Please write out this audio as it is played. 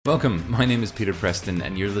Welcome, my name is Peter Preston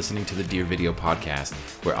and you're listening to the Dear Video Podcast,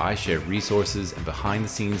 where I share resources and behind the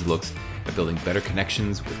scenes looks at building better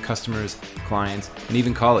connections with customers, clients, and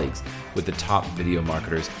even colleagues with the top video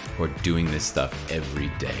marketers who are doing this stuff every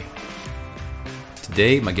day.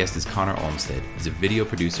 Today, my guest is Connor Olmsted. He's a video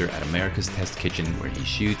producer at America's Test Kitchen, where he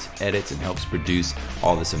shoots, edits, and helps produce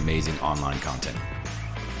all this amazing online content.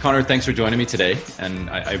 Connor, thanks for joining me today, and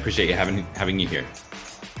I appreciate you having you here.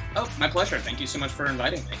 Oh, my pleasure. Thank you so much for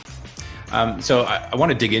inviting me. So I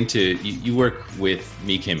want to dig into, you work with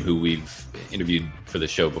Me Kim, who we've interviewed for the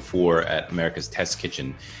show before at America's Test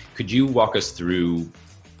Kitchen. Could you walk us through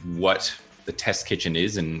what the Test Kitchen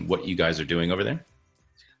is and what you guys are doing over there?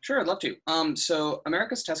 Sure, I'd love to. So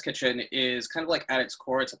America's Test Kitchen is kind of like at its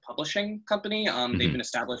core, it's a publishing company. They've been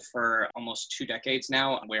established for almost 2 decades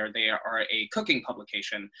now, where they are a cooking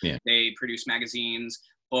publication. Yeah. They produce magazines,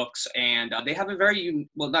 books, and they have a very,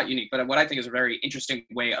 not unique, but what I think is a very interesting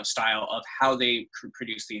way of style of how they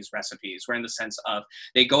produce these recipes, where in the sense of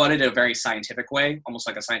they go at it in a very scientific way, almost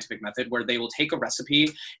like a scientific method, where they will take a recipe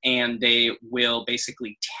and they will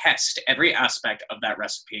basically test every aspect of that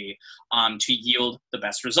recipe to yield the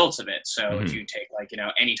best results of it. So if you take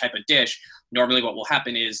any type of dish, normally what will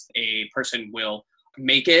happen is a person will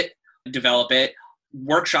make it, develop it,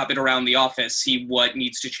 workshop it around the office, see what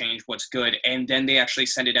needs to change, what's good, and then they actually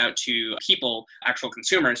send it out to people, actual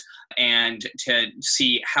consumers, and to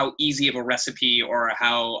see how easy of a recipe or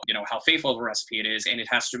how faithful of a recipe it is, and it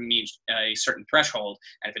has to meet a certain threshold.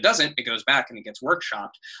 And if it doesn't, it goes back and it gets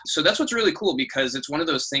workshopped. So that's what's really cool, because it's one of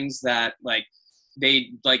those things that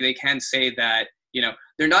they can say that,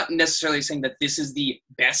 they're not necessarily saying that this is the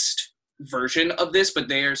best version of this, but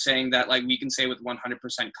they are saying that we can say with 100%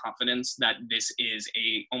 confidence that this is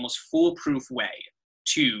a almost foolproof way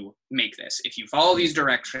to make this. If you follow these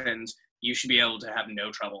directions, you should be able to have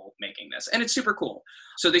no trouble making this. And it's super cool.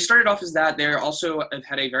 So they started off as that. They're also have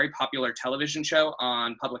had a very popular television show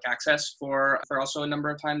on public access for also a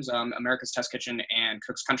number of times, America's Test Kitchen and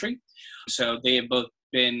Cook's Country. So they have both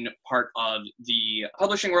been part of the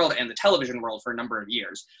publishing world and the television world for a number of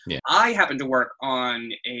years. Yeah. I happen to work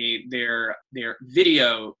on their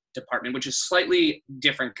video department, which is slightly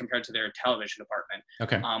different compared to their television department.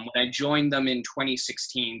 Okay. When I joined them in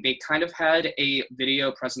 2016, they kind of had a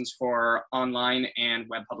video presence for online and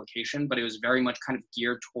web publication, but it was very much kind of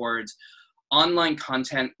geared towards online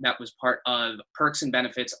content that was part of perks and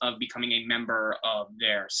benefits of becoming a member of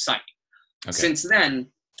their site. Okay. Since then,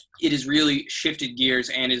 it has really shifted gears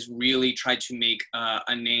and has really tried to make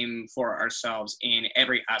a name for ourselves in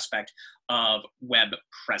every aspect of web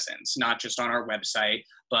presence, not just on our website,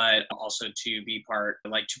 but also to be part,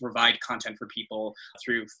 to provide content for people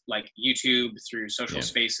through YouTube, through social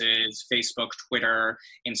spaces, Facebook, Twitter,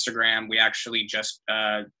 Instagram. We actually just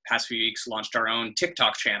past few weeks launched our own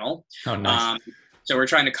TikTok channel. Oh, nice. So we're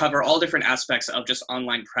trying to cover all different aspects of just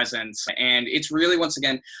online presence. And it's really, once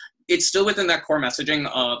again, it's still within that core messaging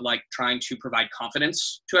of trying to provide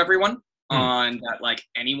confidence to everyone on that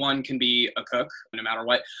anyone can be a cook no matter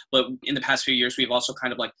what. But in the past few years, we've also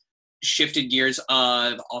kind of shifted gears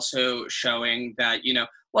of also showing that,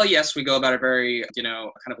 yes, we go about a very,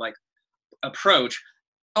 approach,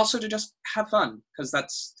 also to just have fun, because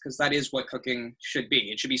that is what cooking should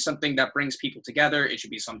be. It should be something that brings people together. It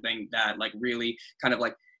should be something that really kind of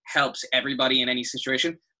helps everybody in any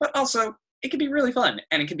situation, but also it can be really fun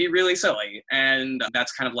and it can be really silly. And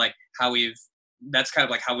that's kind of how we've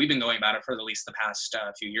been going about it for at least the past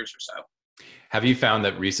few years or so. Have you found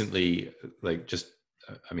that recently,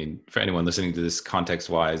 for anyone listening to this context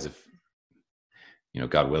wise, if,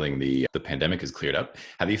 God willing, the pandemic has cleared up,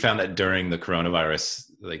 have you found that during the coronavirus,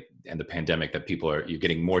 and the pandemic, that you're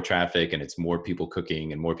getting more traffic and it's more people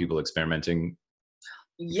cooking and more people experimenting?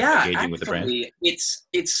 Yeah, engaging with the brand?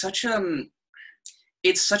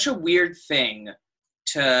 It's such a weird thing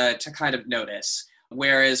to kind of notice,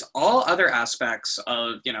 whereas all other aspects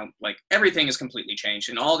of, everything is completely changed,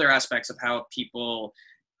 and all other aspects of how people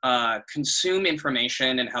consume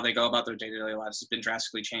information and how they go about their day-to-day lives has been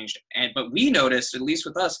drastically changed. But we noticed, at least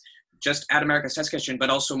with us, just at America's Test Kitchen, but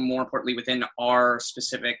also more importantly within our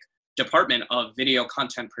specific department of video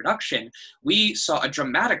content production, we saw a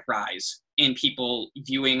dramatic rise in people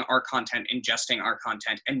viewing our content, ingesting our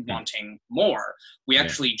content, and wanting more. We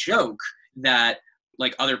actually joke that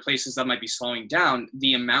other places that might be slowing down,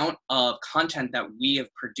 the amount of content that we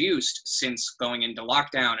have produced since going into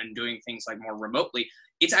lockdown and doing things more remotely,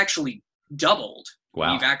 it's actually doubled.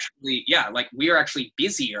 Wow. We've actually, we are actually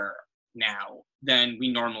busier now than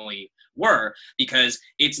we normally were, because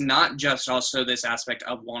it's not just also this aspect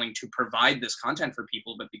of wanting to provide this content for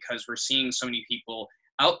people, but because we're seeing so many people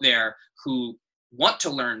out there who want to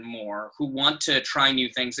learn more, who want to try new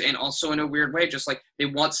things, and also in a weird way, just like they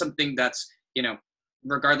want something that's, you know,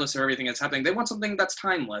 regardless of everything that's happening, they want something that's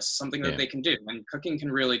timeless, something that they can do, and cooking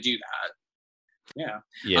can really do that.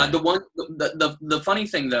 Yeah. The funny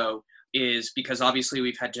thing though is, because obviously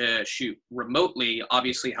we've had to shoot remotely,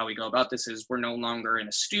 obviously how we go about this is we're no longer in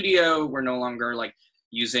a studio, we're no longer like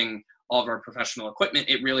using all of our professional equipment.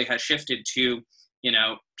 It really has shifted to, you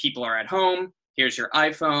know, people are at home, here's your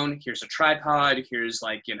iPhone, here's a tripod, here's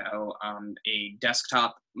like, you know, a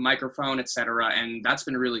desktop microphone, etc. And that's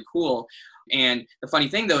been really cool. And the funny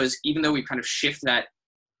thing though is, even though we kind of shift that,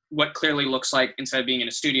 what clearly looks like, instead of being in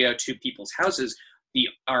a studio, to people's houses,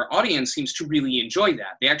 our audience seems to really enjoy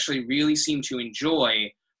that. They actually really seem to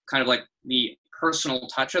enjoy kind of like the personal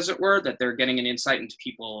touch, as it were, that they're getting an insight into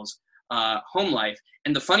people's home life.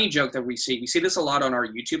 And the funny joke that we see this a lot on our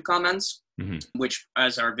YouTube comments, which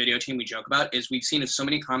as our video team we joke about, is we've seen so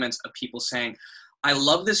many comments of people saying, I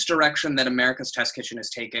love this direction that America's Test Kitchen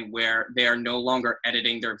has taken, where they are no longer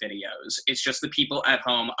editing their videos. It's just the people at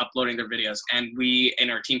home uploading their videos. And we,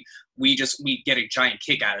 in our team, we get a giant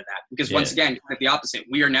kick out of that. Because once again, like the opposite,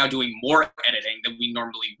 we are now doing more editing than we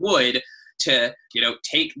normally would to, you know,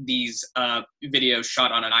 take these videos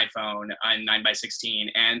shot on an iPhone on 9x16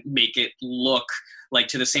 and make it look like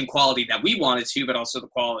to the same quality that we wanted to, but also the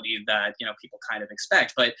quality that, you know, people kind of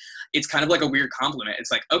expect. But it's kind of like a weird compliment. It's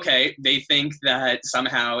like, okay, they think that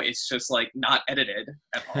somehow it's just like not edited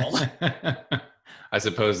at all. I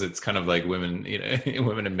suppose it's kind of like women, you know,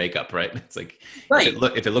 women in makeup, right? It's like, right.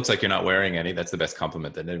 If it looks like you're not wearing any, that's the best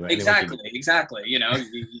compliment that anyone Exactly. can... Exactly. You know,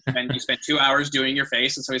 you spend 2 hours doing your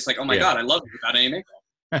face, and so it's like, oh my God, I love it without any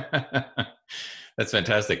makeup. That's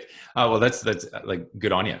fantastic. Well, that's like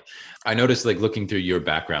good on you. I noticed, like, looking through your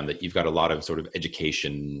background, that you've got a lot of sort of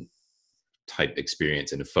education type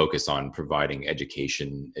experience and a focus on providing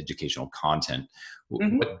educational content.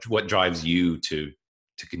 What drives you to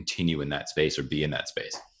continue in that space or be in that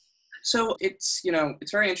space? So it's, you know,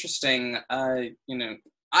 it's very interesting. You know,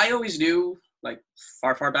 I always knew, like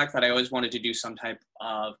far back, that I always wanted to do some type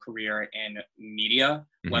of career in media,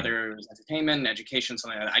 whether it was entertainment, education,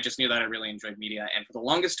 something like that. I just knew that I really enjoyed media. And for the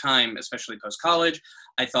longest time, especially post-college,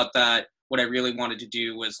 I thought that what I really wanted to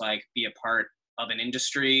do was like be a part of an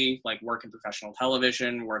industry, like work in professional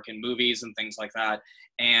television, work in movies and things like that.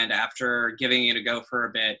 And after giving it a go for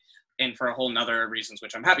a bit, and for a whole nother reasons,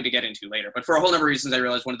 which I'm happy to get into later, but for a whole number of reasons, I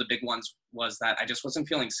realized one of the big ones was that I just wasn't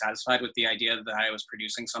feeling satisfied with the idea that I was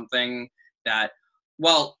producing something that,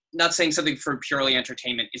 well, not saying something for purely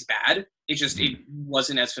entertainment is bad. It just, it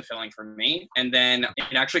wasn't as fulfilling for me. And then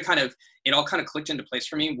it actually it all kind of clicked into place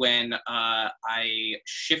for me when I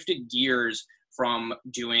shifted gears from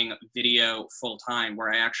doing video full time,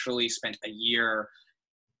 where I actually spent a year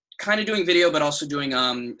kind of doing video, but also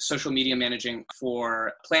doing social media managing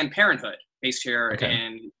for Planned Parenthood, based here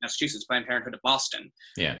in Massachusetts, Planned Parenthood of Boston.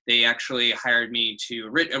 Yeah. They actually hired me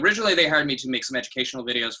originally they hired me to make some educational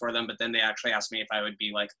videos for them, but then they actually asked me if I would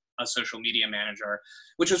be like a social media manager,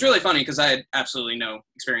 which was really funny because I had absolutely no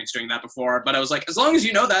experience doing that before. But I was like, as long as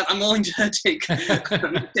you know that, I'm willing to take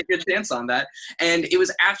a chance on that. And it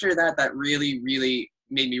was after that that really, really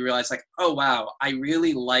made me realize, like, oh wow, I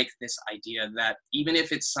really like this idea that even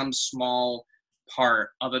if it's some small part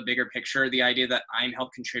of a bigger picture, the idea that I'm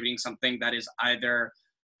contributing something that is either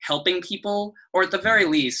helping people, or at the very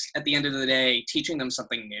least, at the end of the day, teaching them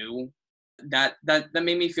something new, that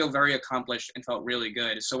made me feel very accomplished and felt really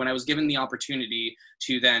good. So when I was given the opportunity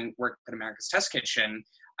to then work at America's Test Kitchen,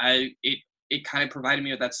 it kind of provided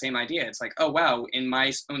me with that same idea. It's like, oh wow, in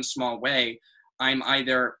my own small way, I'm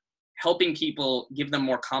either helping people, give them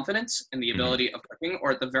more confidence in the ability of cooking, or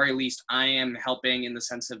at the very least, I am helping in the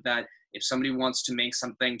sense of that if somebody wants to make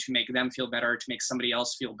something to make them feel better, to make somebody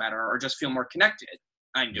else feel better, or just feel more connected,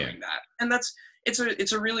 I'm doing that. And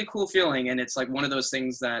it's a really cool feeling. And it's like one of those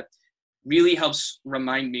things that really helps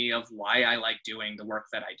remind me of why I like doing the work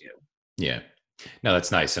that I do. Yeah. No,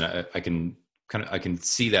 that's nice. And I can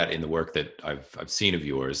see that in the work that I've seen of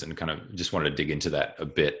yours, and kind of just wanted to dig into that a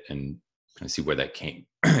bit and kind of see where that came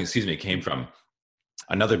from.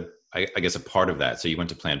 Another, I guess, a part of that. So you went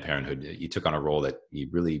to Planned Parenthood. You took on a role that you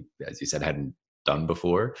really, as you said, hadn't done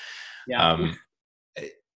before. Yeah.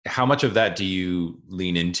 How much of that do you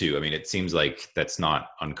lean into? I mean, it seems like that's not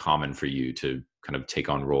uncommon for you to kind of take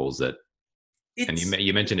on roles that. And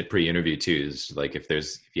you mentioned it pre-interview too. Is like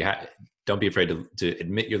don't be afraid to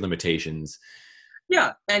admit your limitations.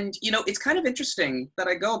 Yeah. And, it's kind of interesting that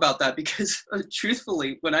I go about that because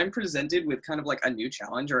truthfully, when I'm presented with kind of like a new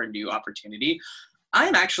challenge or a new opportunity,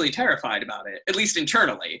 I'm actually terrified about it, at least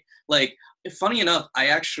internally. Like, funny enough, I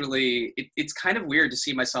actually, it's kind of weird to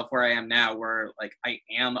see myself where I am now, where like I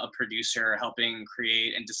am a producer helping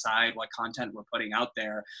create and decide what content we're putting out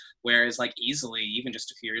there. Whereas like easily, even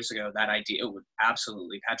just a few years ago, that idea would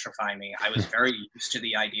absolutely petrify me. I was very used to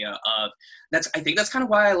the idea of I think that's kind of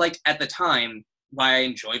why I liked at the time, why I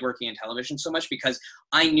enjoyed working in television so much, because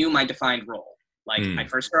I knew my defined role. Like I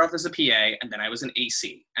first started off as a PA, and then I was an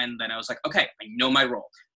AC. And then I was like, okay, I know my role.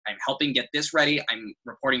 I'm helping get this ready. I'm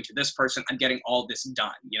reporting to this person. I'm getting all this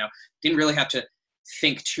done. Didn't really have to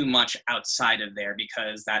think too much outside of there,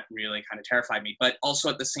 because that really kind of terrified me. But also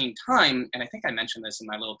at the same time, and I think I mentioned this in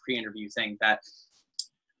my little pre-interview thing, that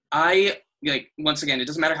once again, it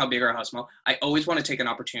doesn't matter how big or how small, I always want to take an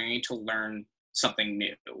opportunity to learn something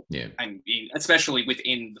new. Yeah. I mean, especially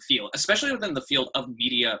within the field of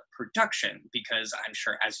media production, because I'm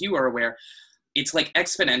sure, as you are aware, it's like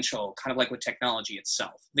exponential, kind of like with technology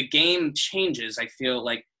itself. The game changes, I feel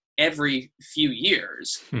like, every few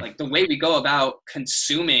years. Like the way we go about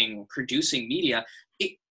producing media,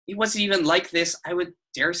 it wasn't even like this, I would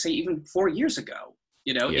dare say, even 4 years ago.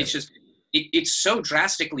 It's just, it so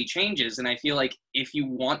drastically changes. And I feel like if you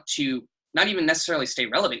want to not even necessarily stay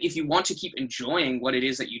relevant, if you want to keep enjoying what it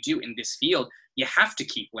is that you do in this field, you have to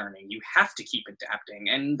keep learning. You have to keep adapting.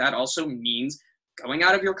 And that also means going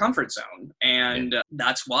out of your comfort zone. And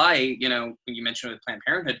that's why, when you mentioned with Planned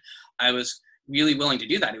Parenthood, I was really willing to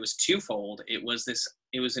do that. It was twofold. It was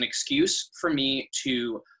an excuse for me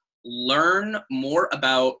to learn more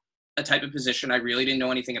about a type of position I really didn't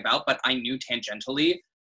know anything about, but I knew tangentially,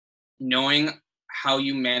 knowing how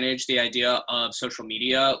you manage the idea of social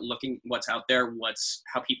media, looking what's out there,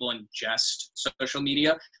 how people ingest social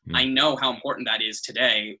media. I know how important that is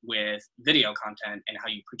today with video content and how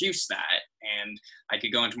you produce that. And I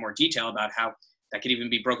could go into more detail about how that could even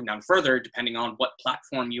be broken down further depending on what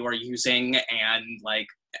platform you are using and like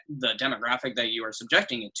the demographic that you are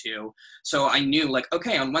subjecting it to. So I knew, like,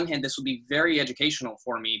 okay, on one hand, this would be very educational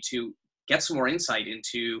for me to get some more insight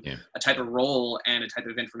into a type of role and a type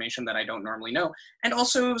of information that I don't normally know. And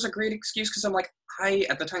also it was a great excuse because I'm like,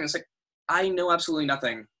 at the time, it's like, I know absolutely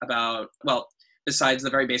nothing about, well, besides the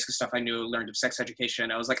very basic stuff I learned of sex education.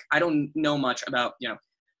 I was like, I don't know much about,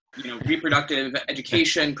 reproductive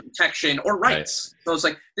education, protection, or rights. Right. So I was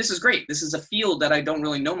like, this is great. This is a field that I don't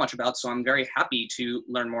really know much about, so I'm very happy to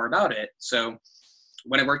learn more about it. So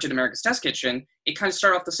when I worked at America's Test Kitchen, it kind of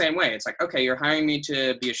started off the same way. It's like, okay, you're hiring me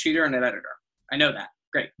to be a shooter and an editor. I know that.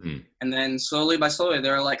 Great. And then slowly by slowly,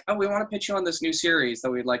 they're like, oh, we want to pitch you on this new series that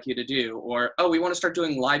we'd like you to do. Or, oh, we want to start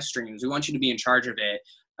doing live streams. We want you to be in charge of it.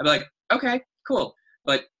 I'd be like, okay, cool.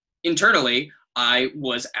 But internally, I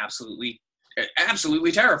was absolutely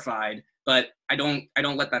terrified. But I don't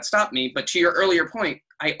let that stop me. But to your earlier point,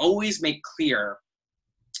 I always make clear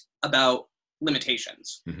about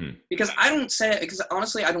limitations, because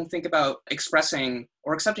honestly, I don't think about expressing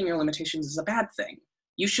or accepting your limitations as a bad thing.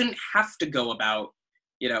 You shouldn't have to go about,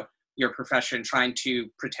 your profession trying to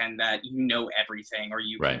pretend that you know everything or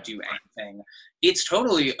you can do anything. It's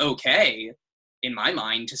totally okay, in my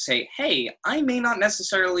mind, to say, hey, I may not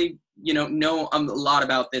necessarily, know a lot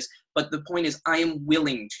about this, but the point is I'm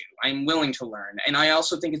willing to learn. And I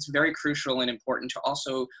also think it's very crucial and important to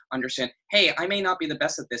also understand, hey, I may not be the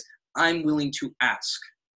best at this. I'm willing to ask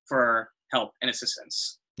for help and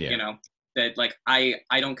assistance. That like, I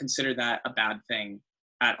don't consider that a bad thing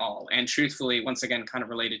at all. And truthfully, once again, kind of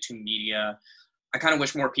related to media, I kind of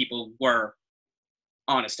wish more people were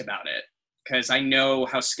honest about it, because I know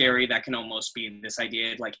how scary that can almost be, this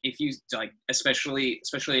idea, like if you like, especially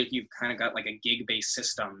if you've kind of got like a gig-based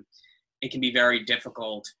system, it can be very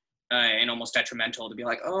difficult and almost detrimental to be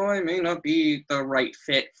like, oh, I may not be the right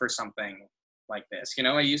fit for something like this.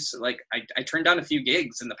 I used to I turned down a few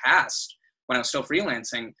gigs in the past when I was still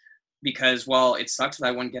freelancing, because while it sucks that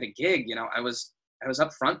I wouldn't get a gig, I was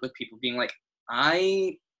upfront with people being like,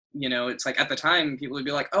 it's like at the time people would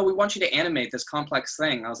be like, oh, we want you to animate this complex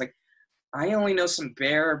thing. I was like, I only know some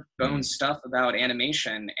bare bones stuff about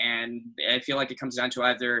animation. And I feel like it comes down to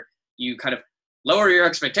either you kind of lower your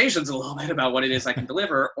expectations a little bit about what it is I can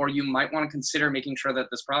deliver, or you might want to consider making sure that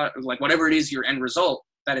this product, like whatever it is your end result,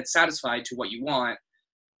 that it's satisfied to what you want,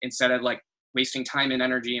 instead of like wasting time and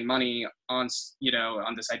energy and money on,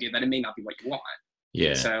 on this idea that it may not be what you want.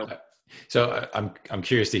 Yeah. So I'm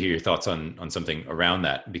curious to hear your thoughts on something around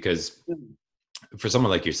that, because for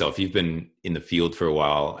someone like yourself, you've been in the field for a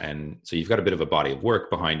while, and so you've got a bit of a body of work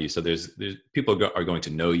behind you. So there's people are going to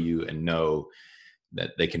know you and know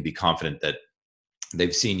that they can be confident that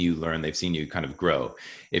they've seen you learn, they've seen you kind of grow.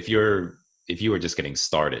 If you were just getting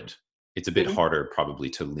started, it's a bit harder probably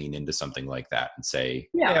to lean into something like that and say,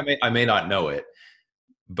 I may not know it,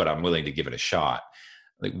 but I'm willing to give it a shot.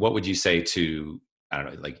 Like, what would you say to, I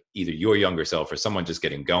don't know, like either your younger self or someone just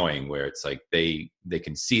getting going, where it's like they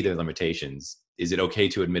can see their limitations? Is it okay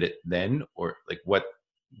to admit it then? Or like, what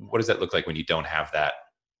does that look like when you don't have that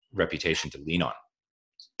reputation to lean on?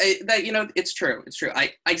 It's true. It's true.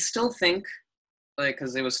 I still think, like,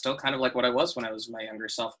 because it was still kind of like what I was when I was my younger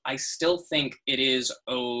self, I still think it is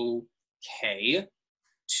okay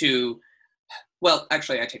to, well,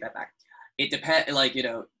 actually, I take that back. It depends, like,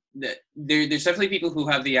 there's definitely people who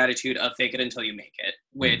have the attitude of fake it until you make it,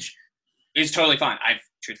 which is totally fine.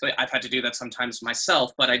 Truthfully, I've had to do that sometimes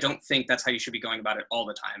myself, but I don't think that's how you should be going about it all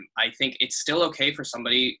the time. I think it's still okay for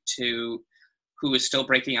somebody who is still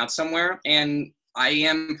breaking out somewhere. And I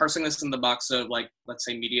am parsing this in the box of, like, let's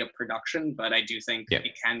say media production, but I do think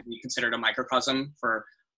it can be considered a microcosm for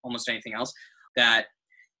almost anything else. That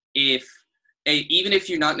even if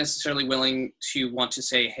you're not necessarily willing to want to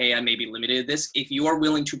say, hey, I may be limited to this, if you are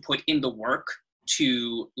willing to put in the work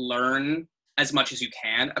to learn as much as you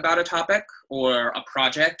can about a topic or a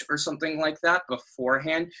project or something like that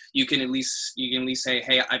beforehand, you can at least say,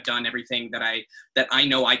 hey, I've done everything that I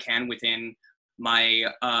know I can within my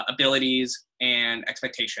abilities and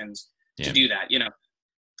expectations to do that.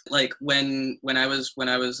 Like when I was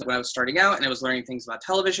starting out and I was learning things about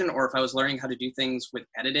television, or if I was learning how to do things with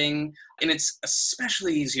editing, and it's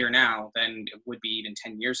especially easier now than it would be even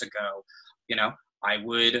 10 years ago, I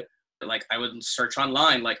would search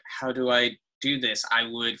online, like, how do I do this? I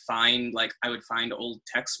would find old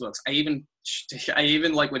textbooks. I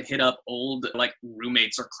even like would hit up old, like,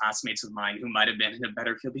 roommates or classmates of mine who might have been in a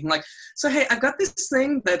better field, being like, so, hey, I've got this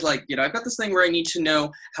thing that, like, I've got this thing where I need to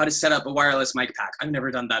know how to set up a wireless mic pack. I've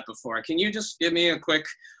never done that before. Can you just give me a quick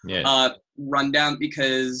rundown?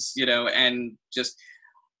 Because, and just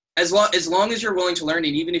as long as you're willing to learn,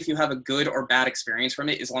 and even if you have a good or bad experience from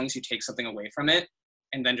it, as long as you take something away from it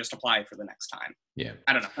and then just apply it for the next time. Yeah.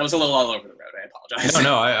 I don't know. That was a little all over the road. I apologize.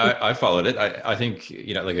 No, I followed it. I think,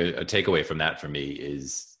 like a takeaway from that for me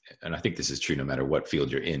is, and I think this is true no matter what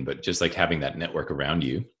field you're in, but just like having that network around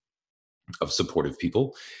you of supportive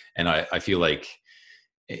people. And I feel like,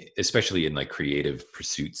 especially in like creative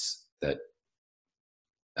pursuits, that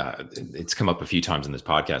it's come up a few times in this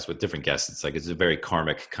podcast with different guests. It's like, it's a very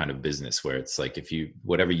karmic kind of business where it's like,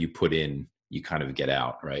 whatever you put in, you kind of get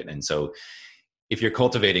out. Right. And so if you're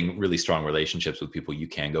cultivating really strong relationships with people, you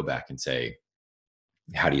can go back and say,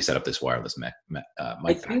 how do you set up this wireless mic pack?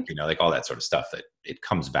 Like all that sort of stuff, that it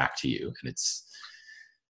comes back to you. And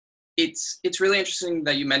it's really interesting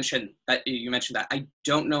that you mentioned that. I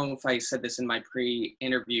don't know if I said this in my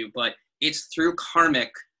pre-interview, but it's through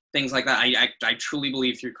karmic things like that. I truly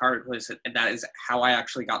believe through karmic, that is how I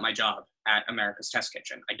actually got my job at America's Test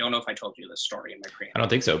Kitchen. I don't know if I told you this story in my pre-interview. I don't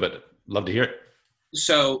think so, but love to hear it.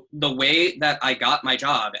 So the way that I got my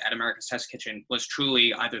job at America's Test Kitchen was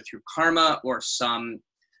truly either through karma or some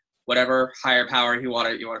whatever higher power you want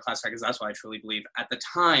to classify, because that's what I truly believe. At the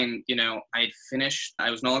time, I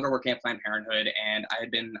was no longer working at Planned Parenthood, and I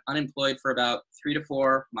had been unemployed for about 3 to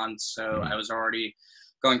 4 months. So I was already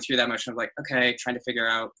going through that motion of like, okay, trying to figure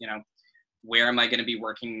out, where am I going to be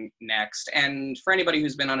working next? And for anybody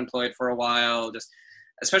who's been unemployed for a while, just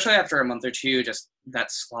especially after a month or two, just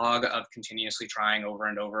that slog of continuously trying over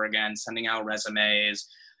and over again, sending out resumes,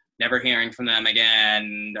 never hearing from them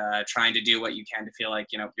again, trying to do what you can to feel like,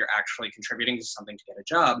 you're actually contributing to something to get a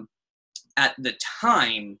job. At the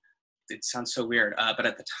time, it sounds so weird, but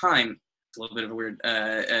at the time, it's a little bit of a weird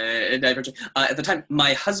divergence. At the time,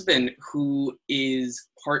 my husband, who is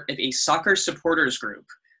part of a soccer supporters group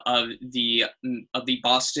of the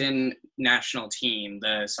Boston national team,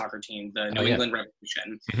 the soccer team, the New England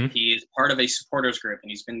Revolution. Mm-hmm. He is part of a supporters group, and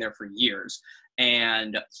he's been there for years.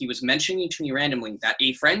 And he was mentioning to me randomly that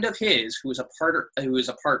a friend of his who is a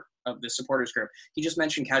part of the supporters group, he just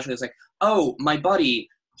mentioned casually, it's like, oh, my buddy,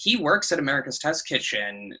 he works at America's Test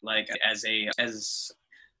Kitchen, like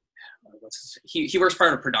he works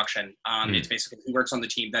part of production. It's basically, he works on the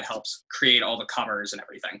team that helps create all the covers and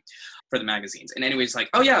everything for the magazines. And anyways, like,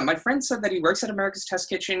 oh yeah, my friend said that he works at America's Test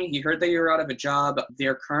Kitchen. He heard that you're out of a job.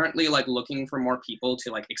 They're currently like looking for more people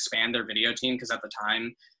to like expand their video team, because at the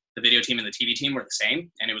time the video team and the TV team were the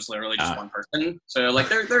same, and it was literally just one person. So like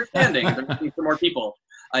they're expanding. They're looking for more people.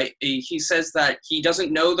 He says that he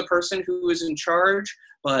doesn't know the person who is in charge,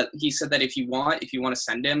 but he said that if you want to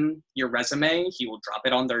send him your resume, he will drop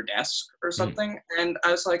it on their desk or something. And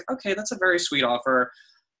I was like, okay, that's a very sweet offer.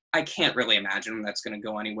 I can't really imagine that's going to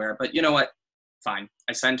go anywhere, but you know what? fine.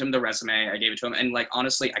 I sent him the resume. I gave it to him. And like,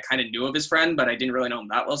 honestly, I kind of knew of his friend, but I didn't really know him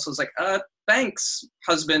that well. So I was like, thanks,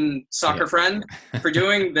 husband, soccer friend, for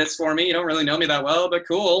doing this for me. You don't really know me that well, but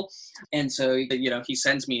cool. And so, you know, he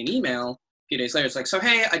sends me an email a few days later. It's like, so,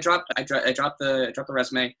 hey, I dropped the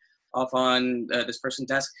resume off on this person's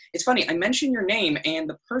desk. It's funny. I mentioned your name and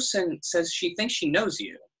the person says she thinks she knows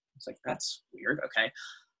you. It's like, that's weird. Okay.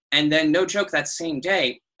 And then, no joke, that same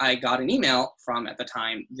day, I got an email from, at the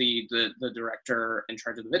time, the director in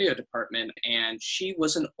charge of the video department, and she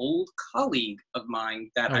was an old colleague of mine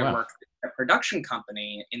that I worked at a production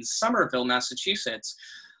company in Somerville, Massachusetts,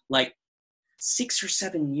 like 6 or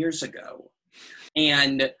 7 years ago.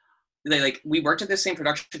 And we worked at the same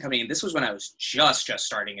production company, and this was when I was just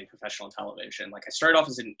starting in professional television. Like, I started off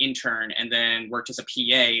as an intern and then worked as a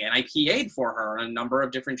PA, and I PA'd for her on a number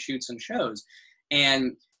of different shoots and shows.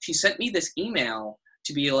 And she sent me this email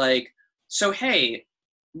to be like, so, hey,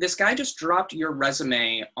 this guy just dropped your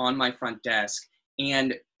resume on my front desk,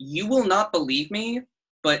 and you will not believe me,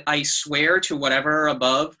 but I swear to whatever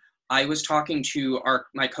above, I was talking to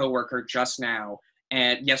my coworker just now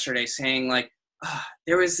and yesterday saying, like,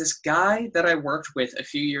 there was this guy that I worked with a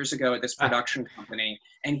few years ago at this production company,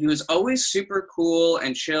 and he was always super cool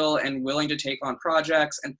and chill and willing to take on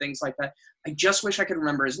projects and things like that. I just wish I could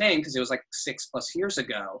remember his name because it was like 6+ years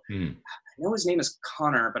ago. I know his name is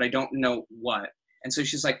Connor, but I don't know what. And so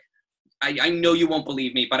she's like, I know you won't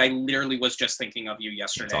believe me, but I literally was just thinking of you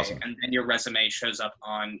yesterday. Awesome. And then your resume shows up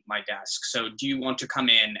on my desk. So do you want to come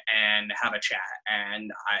in and have a chat? And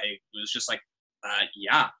I was just like,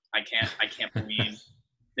 yeah, I can't believe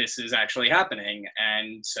this is actually happening.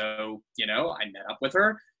 And so, you know, I met up with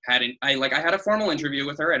her, I had a formal interview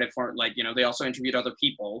with her, and they also interviewed other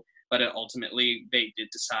people, but ultimately they did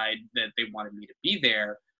decide that they wanted me to be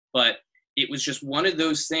there. But it was just one of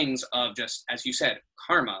those things of just, as you said,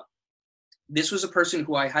 karma. This was a person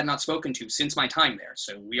who I had not spoken to since my time there.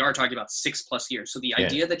 So we are talking about 6+ years. So the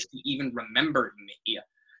idea that she even remembered me,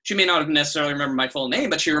 she may not have necessarily remembered my full name,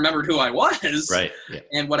 but she remembered who I was. Right. Yeah.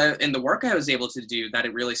 And the work I was able to do, that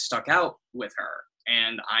it really stuck out with her.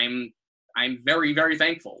 And I'm very, very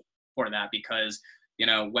thankful for that, because, you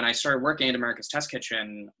know, when I started working at America's Test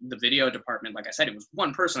Kitchen, the video department, like I said, it was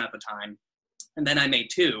one person at the time. And then I made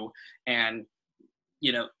 2. And,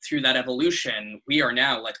 you know, through that evolution, we are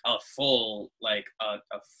now like a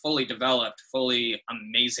fully developed, fully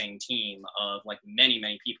amazing team of like many,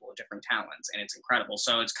 many people with different talents. And it's incredible.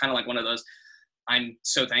 So it's kind of like one of those, I'm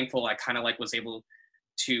so thankful I kind of like was able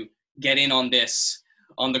to get in on this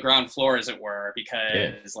on the ground floor, as it were,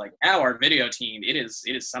 because like now our video team, it is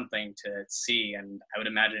something to see. And I would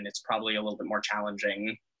imagine it's probably a little bit more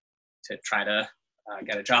challenging to try to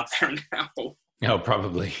get a job there now. No,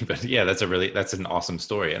 probably. But yeah, that's an awesome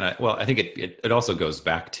story. And I think it also goes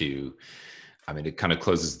back to, I mean, it kind of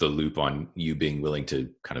closes the loop on you being willing to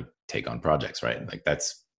kind of take on projects, right? Like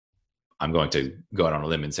I'm going to go out on a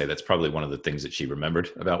limb and say that's probably one of the things that she remembered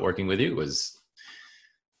about working with you was,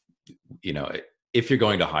 you know, if you're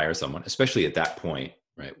going to hire someone, especially at that point,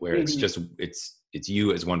 right, where it's just, it's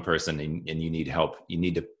you as one person and you need help, you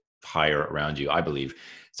need to hire around you, I believe,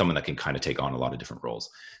 someone that can kind of take on a lot of different roles.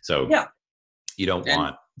 So yeah. You don't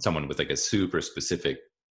want someone with like a super specific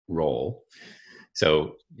role.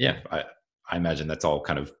 So yeah, I imagine that's all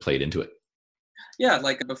kind of played into it. Yeah,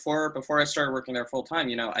 like before I started working there full time,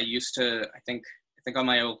 you know, I used to, I think on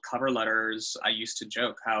my old cover letters, I used to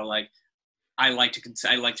joke how like I like to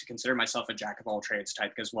consider myself a jack of all trades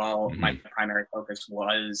type, because while my primary focus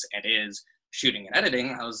was and is shooting and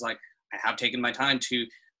editing, I was like, I have taken my time to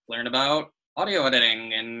learn about audio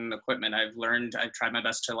editing and equipment. I've tried my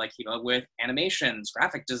best to like keep up with animations,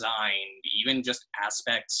 graphic design, even just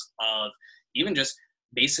aspects of even just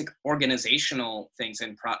basic organizational things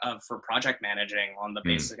for project managing, on the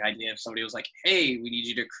basic idea if somebody was like, hey, we need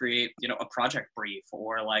you to create, you know, a project brief,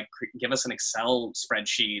 or like give us an Excel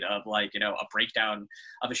spreadsheet of like, you know, a breakdown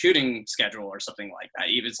of a shooting schedule or something like that.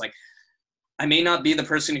 Even it's like, I may not be the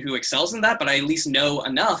person who excels in that, but I at least know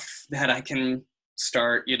enough that I can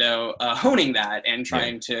start, you know, honing that and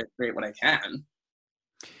trying to create what I can.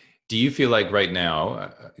 Do you feel like right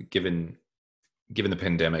now, given the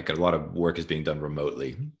pandemic, a lot of work is being done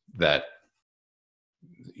remotely, that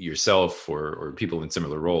yourself or people in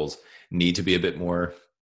similar roles need to be a bit more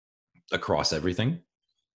across everything?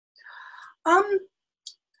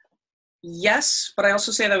 Yes, but I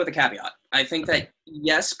also say that with a caveat. I think that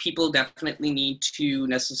yes, people definitely need to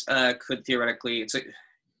could theoretically,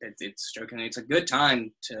 it's jokingly, it's a good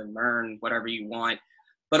time to learn whatever you want,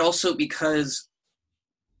 but also because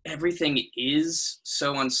everything is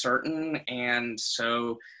so uncertain and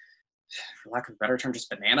so for lack of a better term, just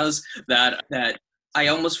bananas, that I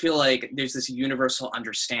almost feel like there's this universal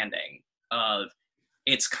understanding of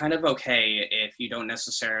it's kind of okay if you don't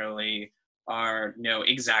necessarily know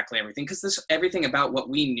exactly everything, because everything about what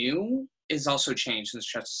we knew is also changed in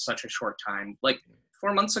just such a short time. Like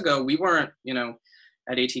 4 months ago, we weren't,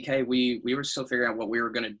 at ATK, we were still figuring out what we were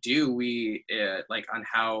going to do. Like on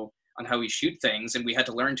how we shoot things, and we had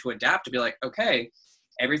to learn to adapt to be like, okay,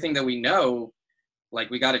 everything that we know, like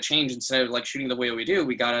we got to change. Instead of like shooting the way we do,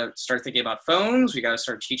 we got to start thinking about phones. We got to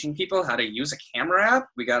start teaching people how to use a camera app.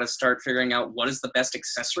 We got to start figuring out what is the best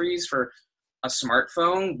accessories for a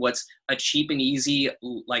smartphone. What's a cheap and easy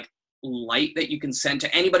like light that you can send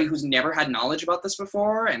to anybody who's never had knowledge about this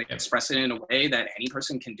before, and express it in a way that any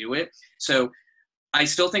person can do it. So I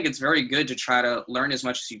still think it's very good to try to learn as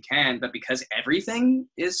much as you can, but because everything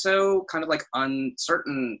is so kind of like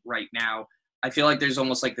uncertain right now, I feel like there's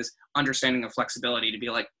almost like this understanding of flexibility to be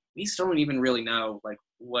like, we still don't even really know like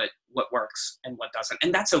what works and what doesn't.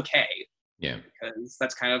 And that's okay. Yeah. Because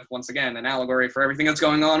that's kind of, once again, an allegory for everything that's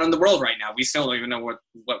going on in the world right now. We still don't even know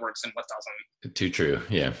what works and what doesn't. Too true.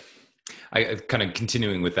 Yeah. I kind of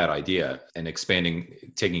continuing with that idea and expanding,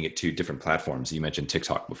 taking it to different platforms. You mentioned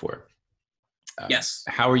TikTok before. Yes.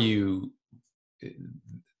 How are you?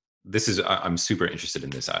 I'm super interested in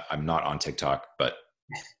this. I'm not on TikTok, but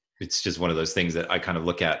it's just one of those things that I kind of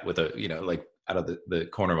look at with like out of the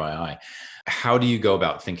corner of my eye. How do you go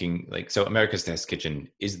about thinking like, so America's Test Kitchen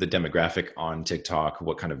is the demographic on TikTok?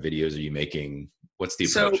 What kind of videos are you making? What's the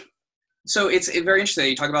approach? So it's very interesting that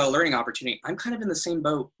you talk about a learning opportunity. I'm kind of in the same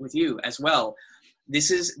boat with you as well. This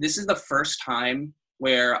is the first time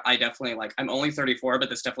where I definitely I'm only 34, but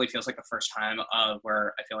this definitely feels like the first time of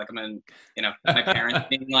where I feel like I'm in, my parents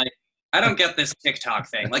being like, I don't get this TikTok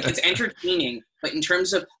thing. Like, it's entertaining, but in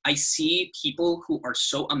terms of, I see people who are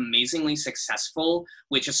so amazingly successful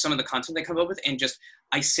with just some of the content they come up with, and just,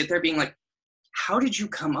 I sit there being like, how did you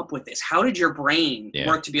come up with this? How did your brain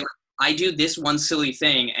work to be like, I do this one silly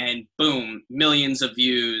thing and boom, millions of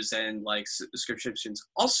views and like subscriptions.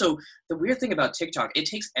 Also, the weird thing about TikTok, it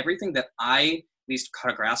takes everything that I at least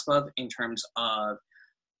caught a grasp of in terms of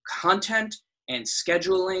content and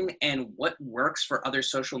scheduling and what works for other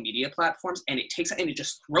social media platforms, and it takes it and it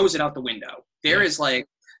just throws it out the window. There's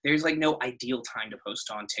no ideal time to post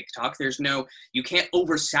on TikTok. You can't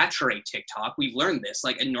oversaturate TikTok. We've learned this.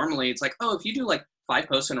 And normally it's like, oh, if you do 5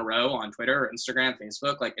 posts in a row on Twitter, Instagram,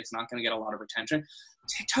 Facebook, it's not going to get a lot of attention.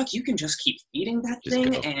 TikTok, you can just keep feeding that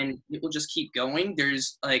thing and it will just keep going.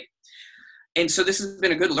 And so this has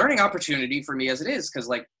been a good learning opportunity for me as it is, because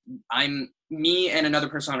me and another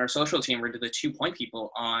person on our social team were the 2 point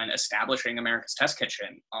people on establishing America's Test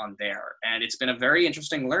Kitchen on there. And it's been a very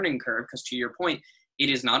interesting learning curve because, to your point, it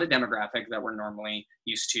is not a demographic that we're normally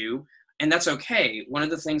used to. And that's okay. One of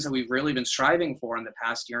the things that we've really been striving for in the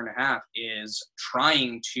past year and a half is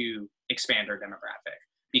trying to expand our demographic,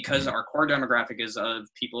 because our core demographic is of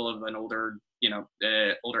people of an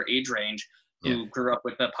older age range who grew up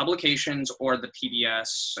with the publications or the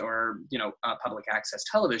PBS or, public access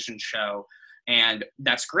television show. And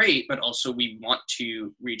that's great, but also we want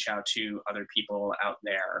to reach out to other people out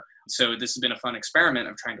there. So this has been a fun experiment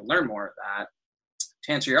of trying to learn more of that.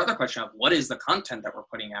 To answer your other question of what is the content that we're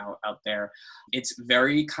putting out there, it's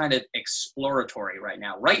very kind of exploratory right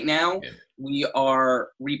now. Right now, we are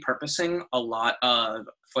repurposing a lot of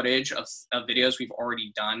footage of videos we've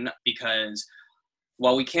already done, because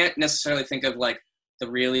while we can't necessarily think of the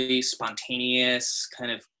really spontaneous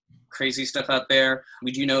kind of crazy stuff out there,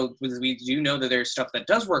 we do know that there's stuff that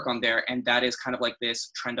does work on there, and that is kind of this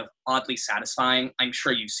trend of oddly satisfying. I'm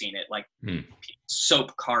sure you've seen it,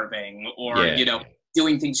 soap carving or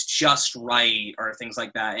doing things just right or things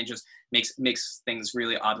like that, and just makes things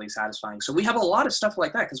really oddly satisfying. So we have a lot of stuff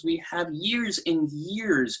like that because we have years and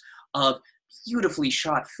years of beautifully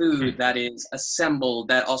shot food that is assembled,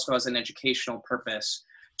 that also has an educational purpose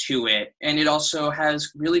to it, and it also has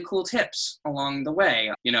really cool tips along the way.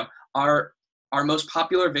 Our most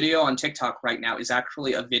popular video on TikTok right now is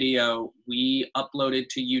actually a video we uploaded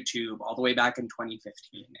to YouTube all the way back in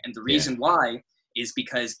 2015, and the reason why is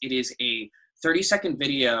because it is a 30-second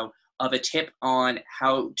video of a tip on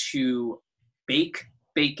how to bake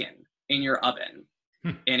bacon in your oven.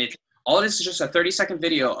 And all it is just a 30-second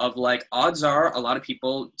video of odds are a lot of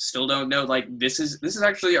people still don't know, this is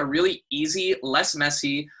actually a really easy, less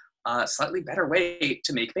messy, slightly better way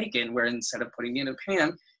to make bacon, where instead of putting it in a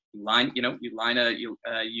pan,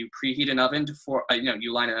 You preheat an oven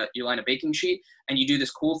you line a baking sheet, and you do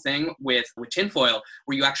this cool thing with tinfoil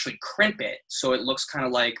where you actually crimp it so it looks kind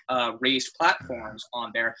of like raised platforms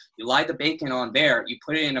on there. You lie the bacon on there, you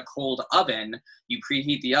put it in a cold oven, you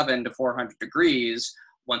preheat the oven to 400 degrees.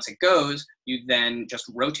 Once it goes, you then just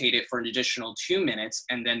rotate it for an additional 2 minutes,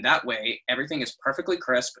 and then that way everything is perfectly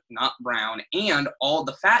crisp, not brown, and all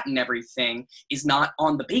the fat and everything is not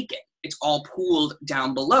on the bacon. It's all pooled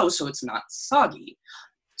down below, so it's not soggy.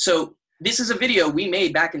 So this is a video we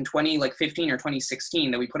made back in 2015 or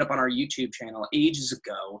 2016 that we put up on our YouTube channel ages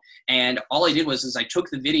ago. And all I did was I took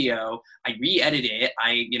the video, I re-edited it,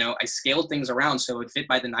 I scaled things around so it would fit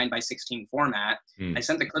by the 9:16 format. I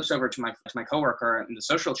sent the clips over to my coworker in the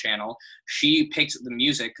social channel. She picked the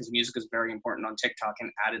music, because music is very important on TikTok,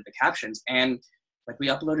 and added the captions. And we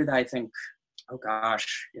uploaded that, I think, a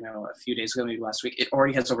few days ago, maybe last week. It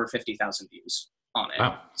already has over 50,000 views on it.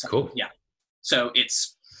 Wow, so, cool. Yeah. So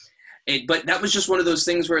but that was just one of those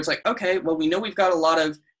things where it's like, okay, well, we know we've got a lot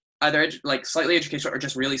of either slightly educational or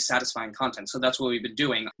just really satisfying content. So that's what we've been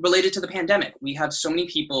doing. Related to the pandemic, we have so many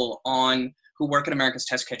people who work at America's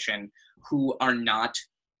Test Kitchen who are not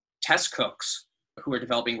test cooks, who are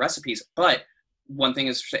developing recipes. But one thing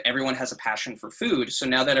is everyone has a passion for food. So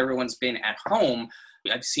now that everyone's been at home,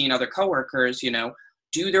 I've seen other coworkers,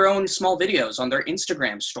 do their own small videos on their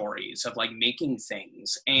Instagram stories of making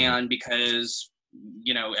things. And because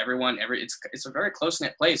it's a very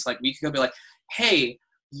close-knit place. We could go be like, hey,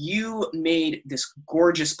 you made this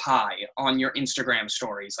gorgeous pie on your Instagram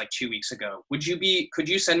stories 2 weeks ago. Could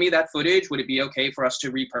you send me that footage? Would it be okay for us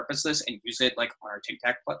to repurpose this and use it on our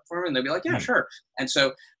TikTok platform? And they'll be like, yeah, sure. And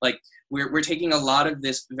so we're taking a lot of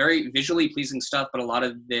this very visually pleasing stuff, but a lot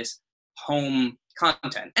of this home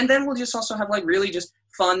content. And then we'll just also have really just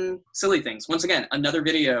fun, silly things. Once again, another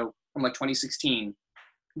video from 2016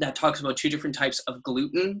 that talks about 2 different types of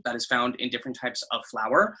gluten that is found in different types of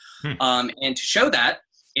flour. And to show that,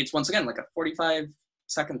 it's once again a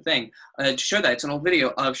 45-second thing. To show that, it's an old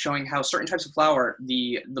video of showing how certain types of flour,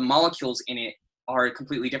 the molecules in it are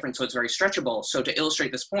completely different, so it's very stretchable. So to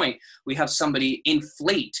illustrate this point, we have somebody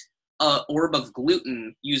inflate a orb of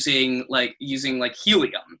gluten using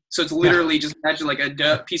helium. So it's literally just imagine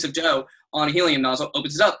a piece of dough on a helium nozzle,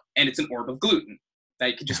 opens it up, and it's an orb of gluten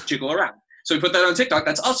that you can just jiggle around. So we put that on TikTok.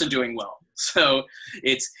 That's also doing well. So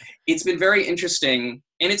it's been very interesting,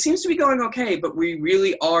 and it seems to be going okay. But we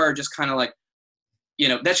really are just kind of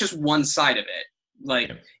that's just one side of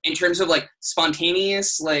it. In terms of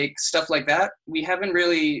spontaneous stuff like that, we haven't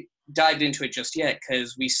really dived into it just yet,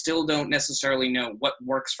 because we still don't necessarily know what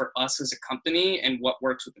works for us as a company and what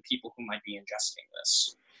works with the people who might be ingesting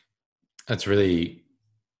this.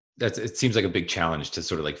 It seems like a big challenge to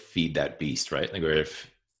sort of feed that beast, right?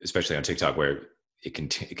 Especially on TikTok, where it can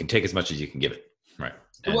take as much as you can give it, right?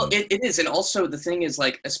 Well, it is, and also the thing is,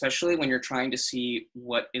 especially when you're trying to see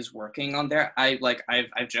what is working on there. I've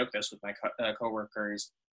joked this with my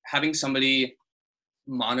coworkers, having somebody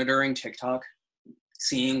monitoring TikTok,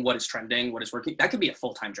 seeing what is trending, what is working, that could be a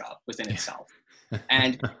full-time job within itself.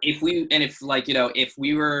 And if we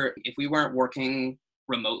weren't working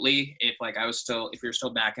remotely, if we were still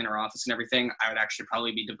back in our office and everything, I would actually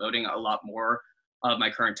probably be devoting a lot more of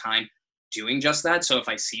my current time doing just that. So if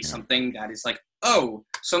I see something that is oh,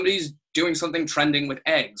 somebody's doing something trending with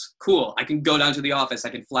eggs, cool, I can go down to the office, I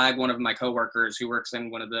can flag one of my coworkers who works in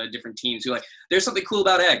one of the different teams who there's something cool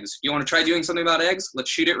about eggs. You want to try doing something about eggs? Let's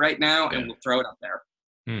shoot it right now and we'll throw it up there.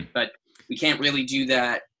 But we can't really do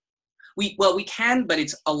that. We can, but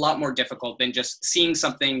it's a lot more difficult than just seeing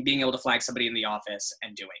something, being able to flag somebody in the office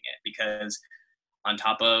and doing it, because on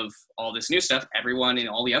top of all this new stuff, everyone in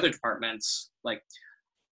all the other departments,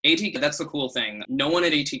 ATK, that's the cool thing. No one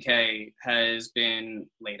at ATK has been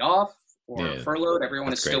laid off or furloughed.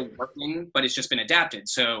 Everyone is still working, but it's just been adapted.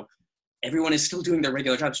 So everyone is still doing their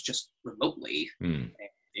regular jobs just remotely.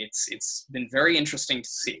 It's been very interesting to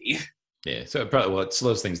see. Yeah, so it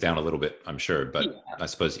slows things down a little bit, I'm sure, but I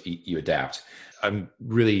suppose you adapt. I'm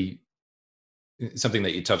really, something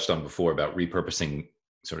that you touched on before about repurposing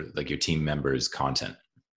sort of your team members' content.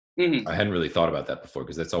 I hadn't really thought about that before,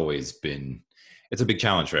 because that's always been, it's a big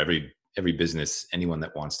challenge for every business. Anyone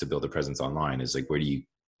that wants to build a presence online is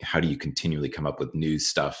how do you continually come up with new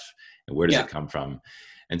stuff, and where does it come from?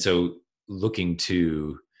 And so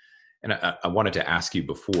and I wanted to ask you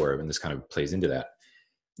before, and this kind of plays into that,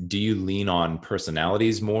 do you lean on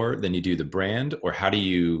personalities more than you do the brand? Or how do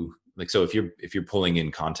you, so if you're pulling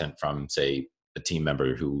in content from, say, a team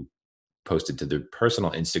member who posted to their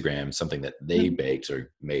personal Instagram something that they baked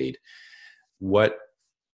or made,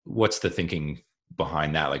 what's the thinking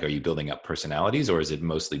behind that? Like, are you building up personalities, or is it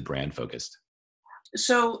mostly brand focused?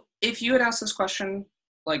 So if you had asked this question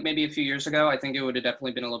like maybe a few years ago, I think it would have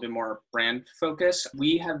definitely been a little bit more brand focused.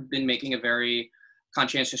 We have been making a very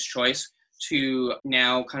conscientious choice to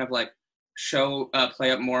now kind of like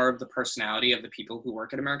play up more of the personality of the people who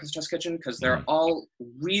work at America's Test Kitchen, because they're all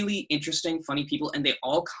really interesting, funny people, and they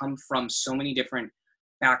all come from so many different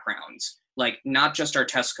backgrounds. Like, not just our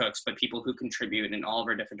test cooks, but people who contribute in all of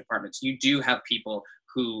our different departments. You do have people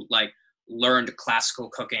who like learned classical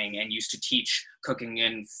cooking and used to teach cooking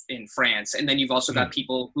in France. And then you've also got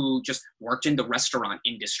people who just worked in the restaurant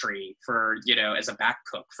industry for, as a back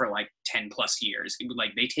cook for like 10 plus years.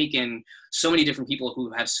 Like, they take in so many different people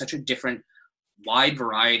who have such a different wide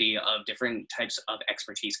variety of different types of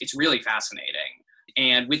expertise. It's really fascinating.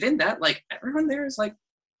 And within that, like, everyone there is like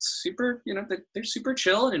super, they're super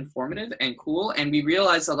chill and informative and cool. And we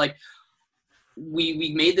realized that like,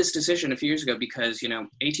 we made this decision a few years ago because,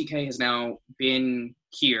 ATK has now been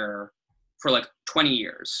here for like 20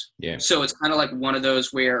 years. Yeah. So it's kind of like one of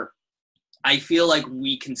those where I feel like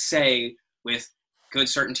we can say with good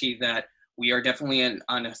certainty that we are definitely an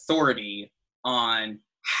authority on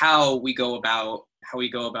how we go about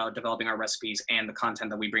developing our recipes and the content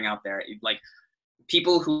that we bring out there. Like,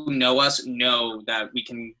 people who know us know that we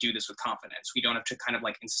can do this with confidence. We don't have to kind of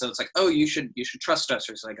like, and so it's like, oh, you should trust us,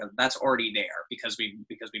 or it's like, that's already there because we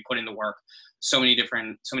put in the work so many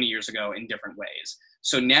years ago in different ways.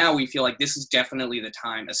 So now we feel like this is definitely the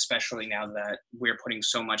time, especially now that we're putting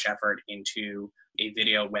so much effort into a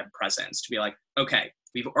video web presence, to be like, okay,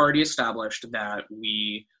 we've already established that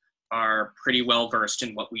we are pretty well versed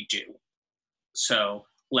in what we do. So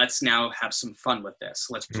let's now have some fun with this.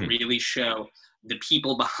 Let's really show the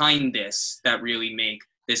people behind this that really make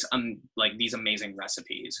this like these amazing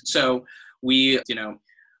recipes. So we've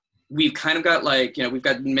kind of got like, we've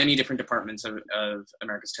got many different departments of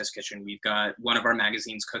America's Test Kitchen. We've got one of our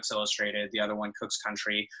magazines, Cooks Illustrated, the other one, Cooks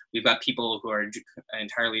Country. We've got people who are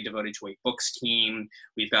entirely devoted to a books team.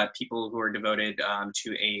 We've got people who are devoted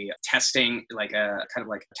to a testing, like a kind of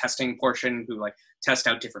like a testing portion, who like test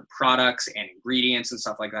out different products and ingredients and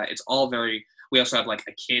stuff like that. It's all we also have like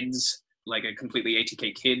a completely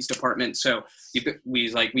ATK kids department. So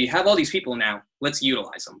we have all these people now. Let's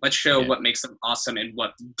utilize them. Let's show what makes them awesome and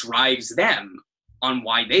what drives them on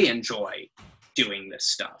why they enjoy doing this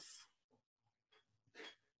stuff.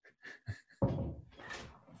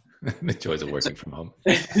 The joys of working from home.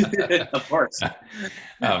 Of course.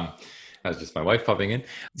 That was just my wife popping in.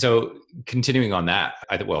 So continuing on that,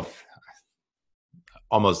 I'm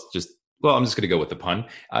just going to go with the pun.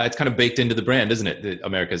 It's kind of baked into the brand, isn't it?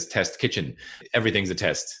 America's Test Kitchen. Everything's a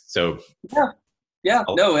test. So yeah.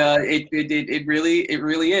 No, it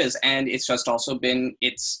really is, and it's just also been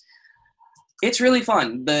it's really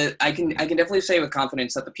fun. I can definitely say with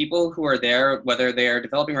confidence that the people who are there, whether they're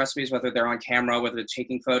developing recipes, whether they're on camera, whether they're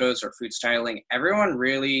taking photos or food styling, everyone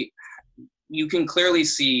really, you can clearly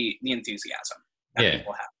see the enthusiasm that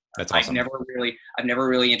people have. That's awesome. I've never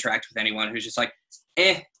really interacted with anyone who's just like,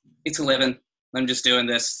 it's a living. I'm just doing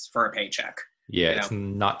this for a paycheck. Yeah, it's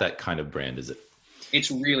not that kind of brand, is it?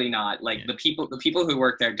 It's really not. Like, the people who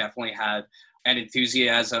work there definitely have an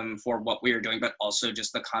enthusiasm for what we are doing, but also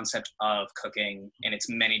just the concept of cooking in its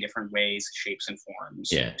many different ways, shapes, and forms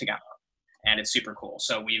together. And it's super cool.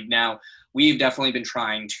 So we've definitely been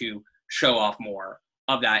trying to show off more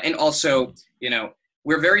of that. And also,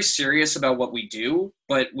 we're very serious about what we do,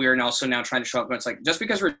 but we're also now trying to show up. It's like, just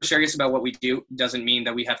because we're serious about what we do doesn't mean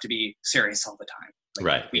that we have to be serious all the time. Like,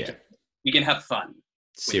 right. We can have fun.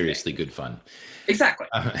 Seriously good fun. Exactly.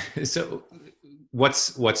 So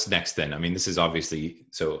what's next then? I mean, this is obviously,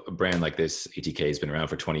 so a brand like this, ATK, has been around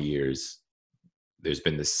for 20 years. There's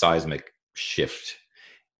been this seismic shift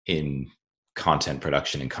in content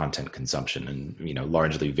production and content consumption and,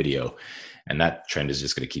 largely video. And that trend is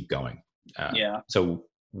just going to keep going. So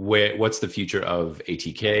what's the future of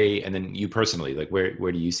ATK, and then you personally, like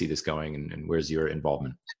where do you see this going, and where's your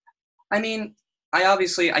involvement? I mean, I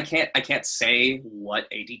can't say what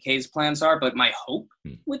ATK's plans are, but my hope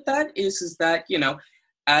with that is that,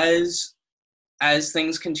 as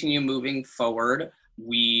things continue moving forward,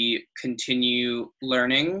 we continue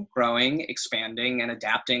learning, growing, expanding, and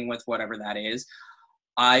adapting with whatever that is.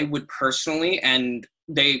 I would personally, and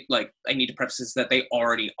I need to preface this that they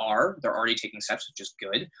already are. They're already taking steps, which is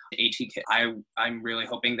good. ATK, I'm really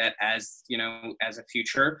hoping that as a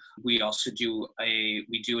future, we also do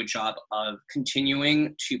a job of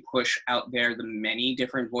continuing to push out there the many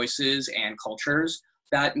different voices and cultures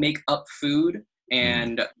that make up food,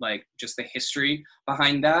 and like just the history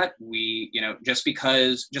behind that. We, just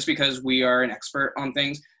because we are an expert on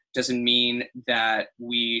things doesn't mean that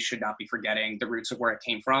we should not be forgetting the roots of where it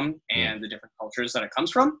came from and the different cultures that it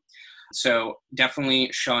comes from. So definitely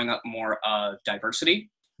showing up more of diversity.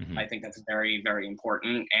 I think that's very, very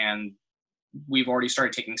important. And we've already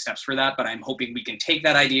started taking steps for that, but I'm hoping we can take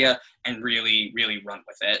that idea and really, really run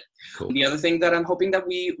with it. Cool. The other thing that I'm hoping that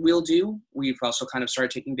we will do, we've also kind of started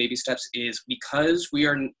taking baby steps, is because we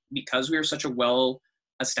are such a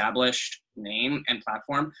well-established name and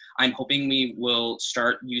platform, I'm hoping we will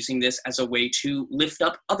start using this as a way to lift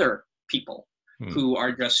up other people who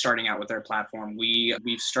are just starting out with their platform.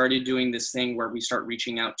 We've started doing this thing where we start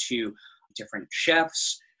reaching out to different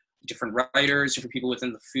chefs, different writers, different people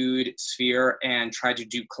within the food sphere, and try to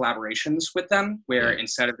do collaborations with them where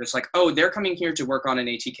instead of just like, oh, they're coming here to work on an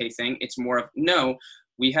ATK thing, it's more of, no,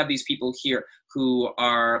 we have these people here who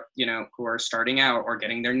are starting out or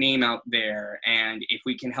getting their name out there. And if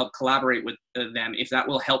we can help collaborate with them, if that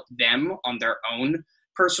will help them on their own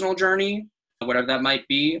personal journey, whatever that might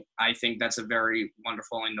be, I think that's a very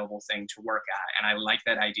wonderful and noble thing to work at. And I like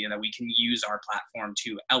that idea that we can use our platform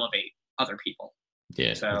to elevate other people.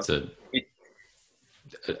 Yeah, so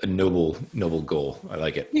it's a noble goal. I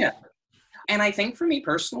like it. Yeah. And I think for me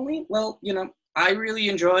personally, I really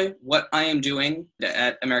enjoy what I am doing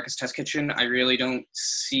at America's Test Kitchen. I really don't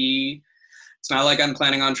see, it's not like I'm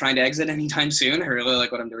planning on trying to exit anytime soon. I really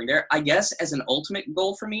like what I'm doing there. I guess as an ultimate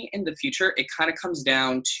goal for me in the future, it kind of comes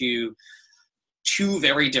down to two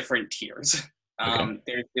very different tiers.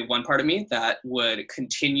 There's the one part of me that would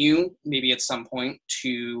continue maybe at some point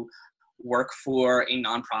to work for a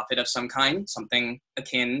nonprofit of some kind, something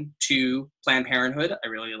akin to Planned Parenthood. I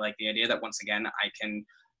really like the idea that once again, I can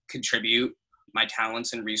contribute my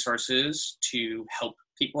talents and resources to help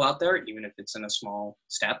people out there, even if it's in a small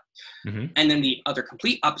step. And then the other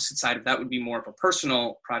complete opposite side of that would be more of a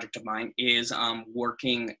personal project of mine, is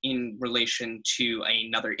working in relation to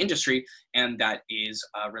another industry, and that is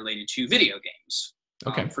related to video games.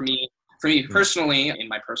 For me personally, in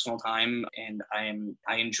my personal time, and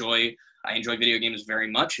I enjoy video games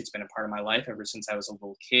very much. It's been a part of my life ever since I was a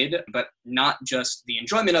little kid, but not just the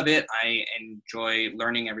enjoyment of it. I enjoy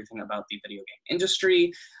learning everything about the video game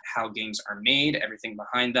industry, how games are made, everything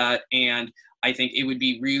behind that. And I think it would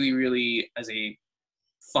be really, really, as a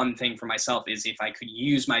fun thing for myself, is if I could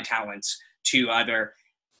use my talents to either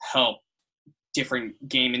help different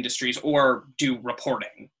game industries or do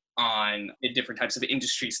reporting on different types of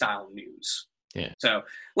industry style news. Yeah. So,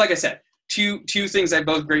 like I said, two things I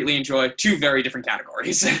both greatly enjoy, two very different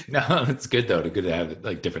categories. No, it's good though. It's good to have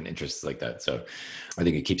like different interests like that. So I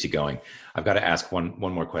think it keeps you going. I've got to ask one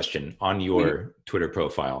more question. On your Twitter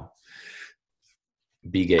profile,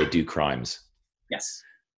 Be Gay, Do Crimes. Yes.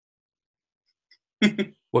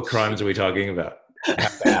 What crimes are we talking about?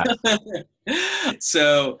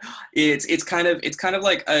 So it's kind of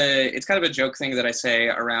like a joke thing that I say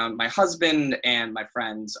around my husband and my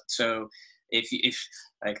friends. So if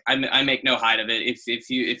like I make no hide of it.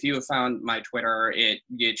 If you have found my Twitter,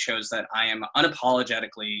 it shows that I am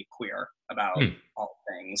unapologetically queer about all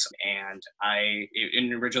things. And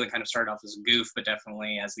it originally kind of started off as a goof, but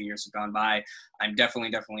definitely as the years have gone by, I'm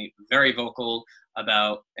definitely very vocal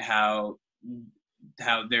about how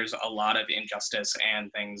there's a lot of injustice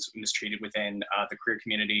and things mistreated within the queer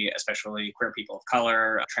community, especially queer people of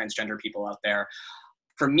color, transgender people out there.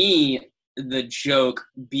 For me, the joke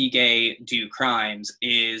 "Be Gay, Do Crimes"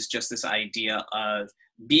 is just this idea of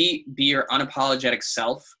be your unapologetic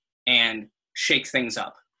self and shake things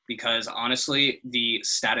up. Because honestly, the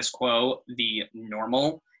status quo, the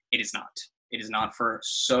normal, it is not. It is not for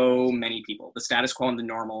so many people. The status quo and the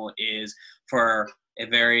normal is for a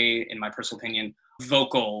very, in my personal opinion,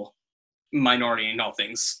 vocal minority in all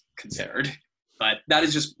things considered. But that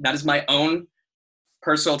is my own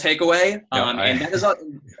personal takeaway, and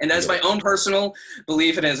that is my own personal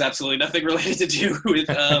belief. It has absolutely nothing related to do with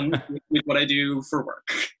what I do for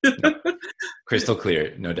work. Crystal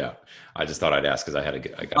clear, no doubt. I just thought I'd ask because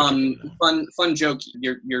I got fun joke.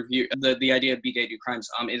 Your view, the idea of Be Gay, Do Crimes,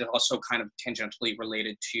 is also kind of tangentially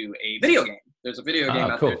related to a video game. There's a video game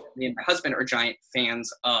out there that me and my husband are giant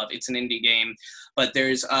fans of. It's an indie game, but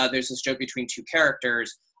there's this joke between two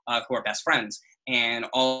characters who are best friends. And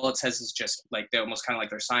all it says is just like, they almost kind of like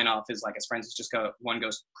their sign off is like, as friends, it's just one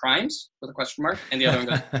goes crimes with a question mark, and the other one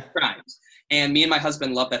goes crimes. And me and my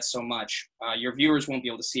husband love that so much. Your viewers won't be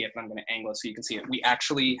able to see it, but I'm going to angle it so you can see it. We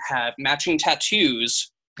actually have matching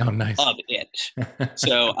tattoos of it.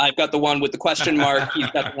 So I've got the one with the question mark. He's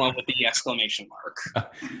got the one with the exclamation mark.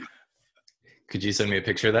 Could you send me a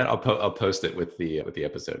picture of that? I'll post it with the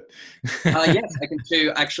episode. Yes, I can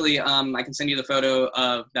too. Actually, I can send you the photo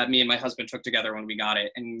of that me and my husband took together when we got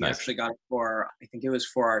it, and we actually got it for, I think it was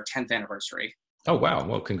for our 10th anniversary. Oh wow!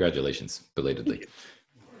 Well, congratulations, belatedly.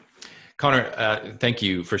 Connor, thank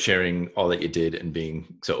you for sharing all that you did and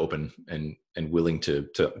being so open and willing to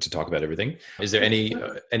talk about everything. Is there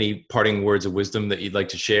any parting words of wisdom that you'd like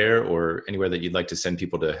to share, or anywhere that you'd like to send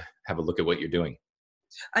people to have a look at what you're doing?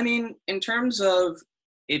 I mean, in terms of,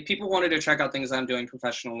 if people wanted to check out things I'm doing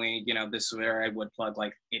professionally, this is where I would plug,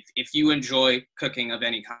 like, if you enjoy cooking of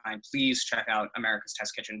any kind, please check out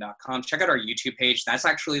americastestkitchen.com. Check out our YouTube page. That's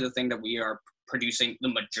actually the thing that we are producing the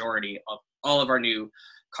majority of all of our new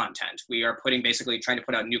content. We are trying to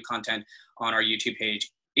put out new content on our YouTube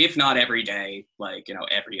page, if not every day, like,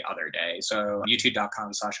 every other day. So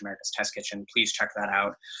youtube.com/americastestkitchen, please check that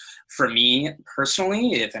out. For me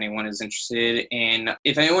personally, if anyone is interested in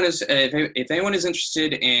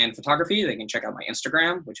photography, they can check out my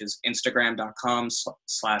Instagram, which is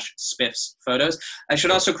instagram.com/spiffsphotos. I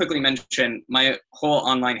should also quickly mention my whole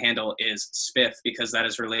online handle is Spiff, because that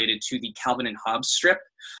is related to the Calvin and Hobbes strip.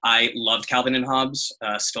 I loved Calvin and Hobbes,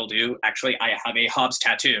 still do. Actually, I have a Hobbes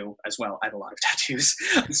tattoo as well. I have a lot of tattoos.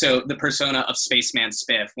 So the persona of Spaceman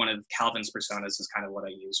Spiff, one of Calvin's personas, is kind of what I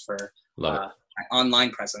use for my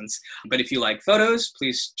online presence. But if you like photos,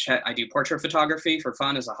 please check. I do portrait photography for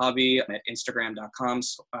fun as a hobby. I'm at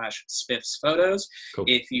instagram.com/spiffsphotos. Cool.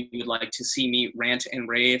 If you would like to see me rant and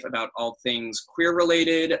rave about all things queer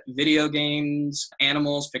related, video games,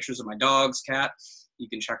 animals, pictures of my dogs, cat, you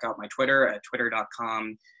can check out my Twitter at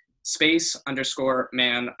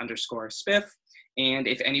twitter.com/space_man_spiff. And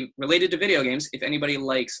if any related to video games, if anybody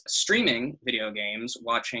likes streaming video games,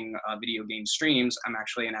 watching video game streams, I'm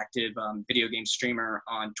actually an active video game streamer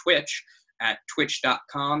on Twitch at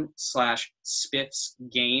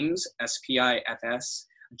twitch.com/spiffsgames,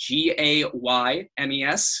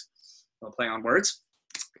 SPIFSGAYMES. I'll play on words.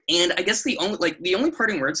 And I guess the only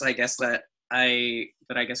parting words, I guess, that I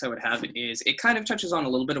would have is, it kind of touches on a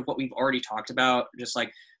little bit of what we've already talked about. Just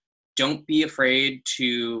like, don't be afraid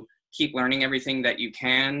to keep learning everything that you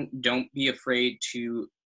can. Don't be afraid to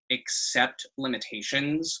accept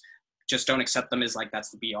limitations. Just don't accept them as like that's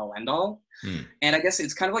the be all end all. And I guess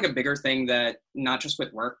it's kind of like a bigger thing that, not just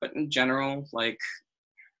with work, but in general, like,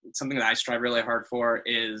 something that I strive really hard for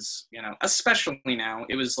is, especially now,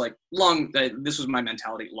 it was like this was my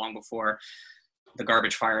mentality long before the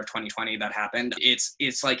garbage fire of 2020 that happened.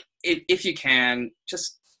 It's like, if you can,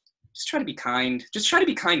 just try to be kind. Just try to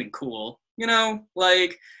be kind and cool.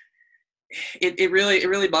 Like, it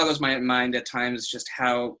really boggles my mind at times just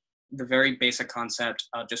how the very basic concept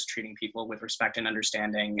of just treating people with respect and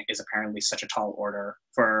understanding is apparently such a tall order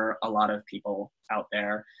for a lot of people out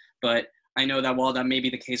there. But I know that while that may be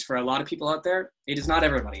the case for a lot of people out there, it is not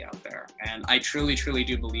everybody out there. And I truly, truly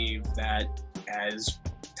do believe that as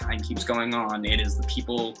time keeps going on, it is the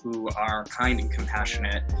people who are kind and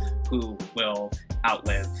compassionate who will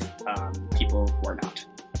outlive people who are not.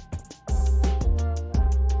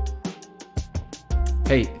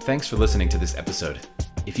 Hey, thanks for listening to this episode.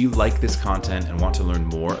 If you like this content and want to learn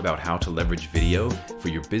more about how to leverage video for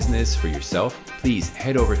your business, for yourself, please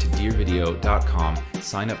head over to dearvideo.com,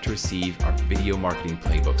 sign up to receive our video marketing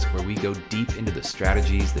playbooks, where we go deep into the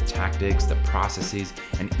strategies, the tactics, the processes,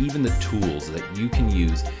 and even the tools that you can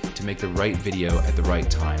use to make the right video at the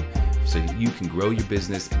right time so you can grow your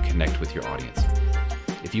business and connect with your audience.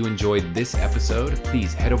 If you enjoyed this episode,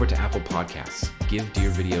 please head over to Apple Podcasts. Give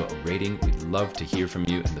Dear Video a rating. We'd love to hear from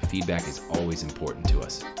you, and the feedback is always important to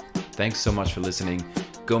us. Thanks so much for listening.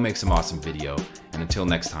 Go make some awesome video, and until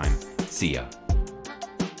next time, see ya.